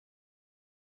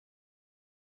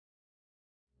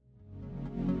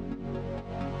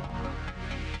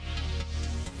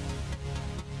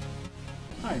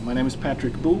my name is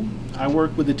Patrick Boo. I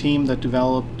work with the team that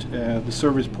developed the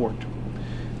ServicePort,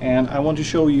 and I want to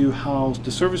show you how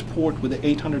the ServicePort with the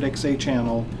 800XA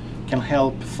channel can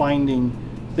help finding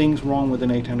things wrong with an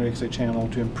 800XA channel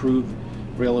to improve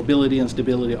reliability and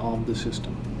stability of the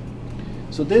system.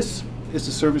 So this is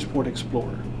the ServicePort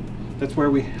Explorer. That's where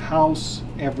we house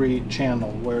every channel,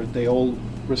 where they all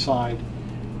reside.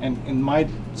 And in my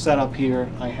setup here,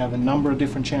 I have a number of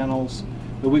different channels,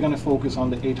 but we're going to focus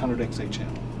on the 800XA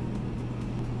channel.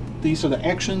 These are the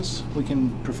actions we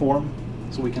can perform,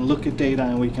 so we can look at data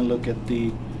and we can look at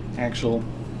the actual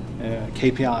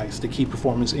KPIs, the key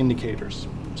performance indicators.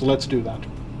 So let's do that.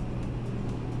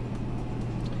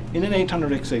 In an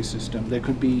 800XA system, there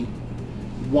could be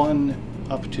one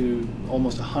up to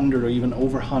almost 100 or even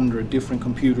over 100 different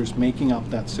computers making up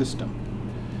that system.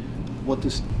 What the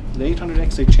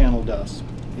 800XA channel does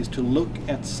is to look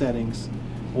at settings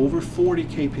over 40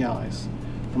 KPIs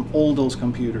from all those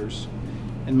computers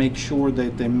and make sure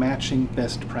that they're matching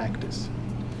best practice.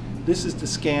 This is the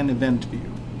scan event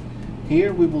view.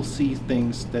 Here we will see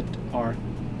things that are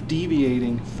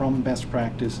deviating from best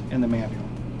practice in the manual.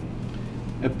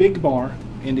 A big bar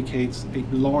indicates a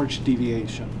large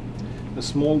deviation. A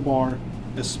small bar,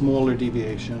 a smaller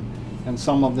deviation, and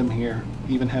some of them here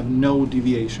even have no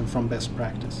deviation from best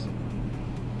practice.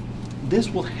 This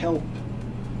will help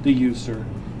the user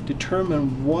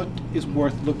determine what is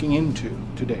worth looking into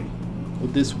today or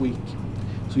this week,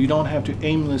 so you don't have to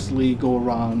aimlessly go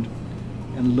around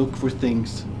and look for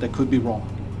things that could be wrong.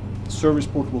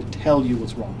 ServicePort will tell you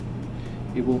what's wrong.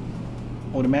 It will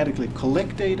automatically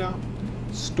collect data,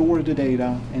 store the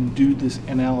data, and do this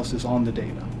analysis on the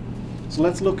data. So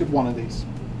let's look at one of these.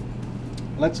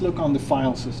 Let's look on the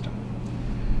file system.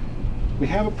 We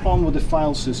have a problem with the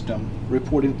file system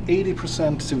reporting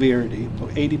 80% severity or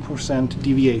 80%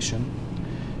 deviation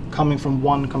coming from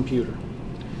one computer.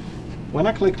 When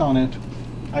I clicked on it,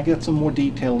 I get some more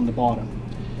detail in the bottom.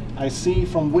 I see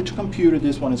from which computer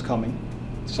this one is coming.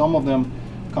 Some of them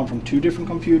come from 2 different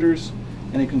computers,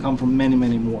 and it can come from many,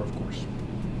 many more, of course.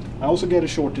 I also get a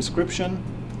short description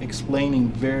explaining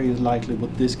very lightly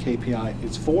what this KPI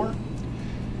is for,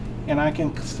 and I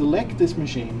can select this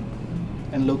machine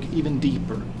and look even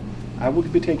deeper. I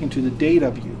would be taken to the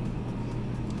data view.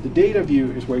 The data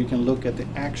view is where you can look at the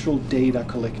actual data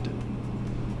collected.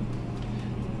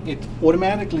 It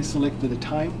automatically selected the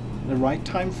time, the right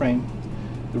time frame,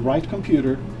 the right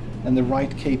computer, and the right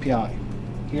KPI.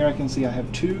 Here I can see I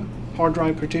have 2 hard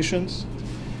drive partitions.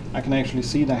 I can actually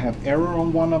see that I have error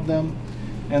on one of them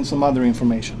and some other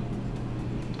information.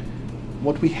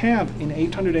 What we have in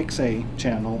 800XA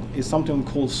channel is something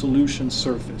called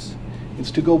automation.service.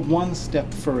 It's to go one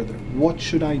step further. What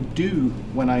should I do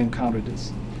when I encounter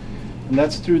this? And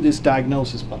that's through this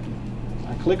diagnosis button.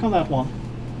 I click on that one,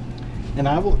 and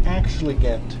I will actually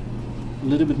get a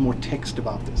little bit more text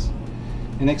about this.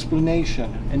 An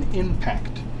explanation, an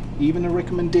impact, even a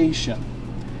recommendation.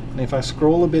 And if I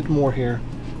scroll a bit more here,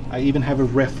 I even have a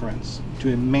reference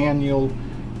to a manual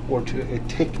or to a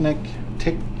TechNet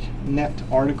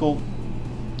article.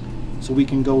 So we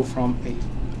can go from an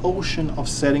ocean of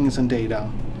settings and data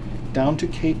down to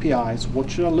KPIs. What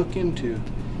should I look into?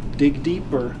 Dig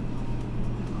deeper,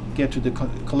 get to the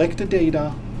collected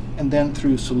data, and then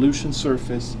through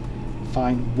automation.service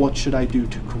find what should I do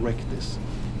to correct this.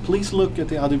 Please look at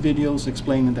the other videos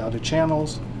explaining the other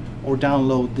channels, or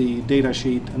download the data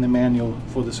sheet and the manual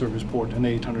for the ServicePort and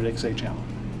 800XA channel.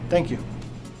 Thank you.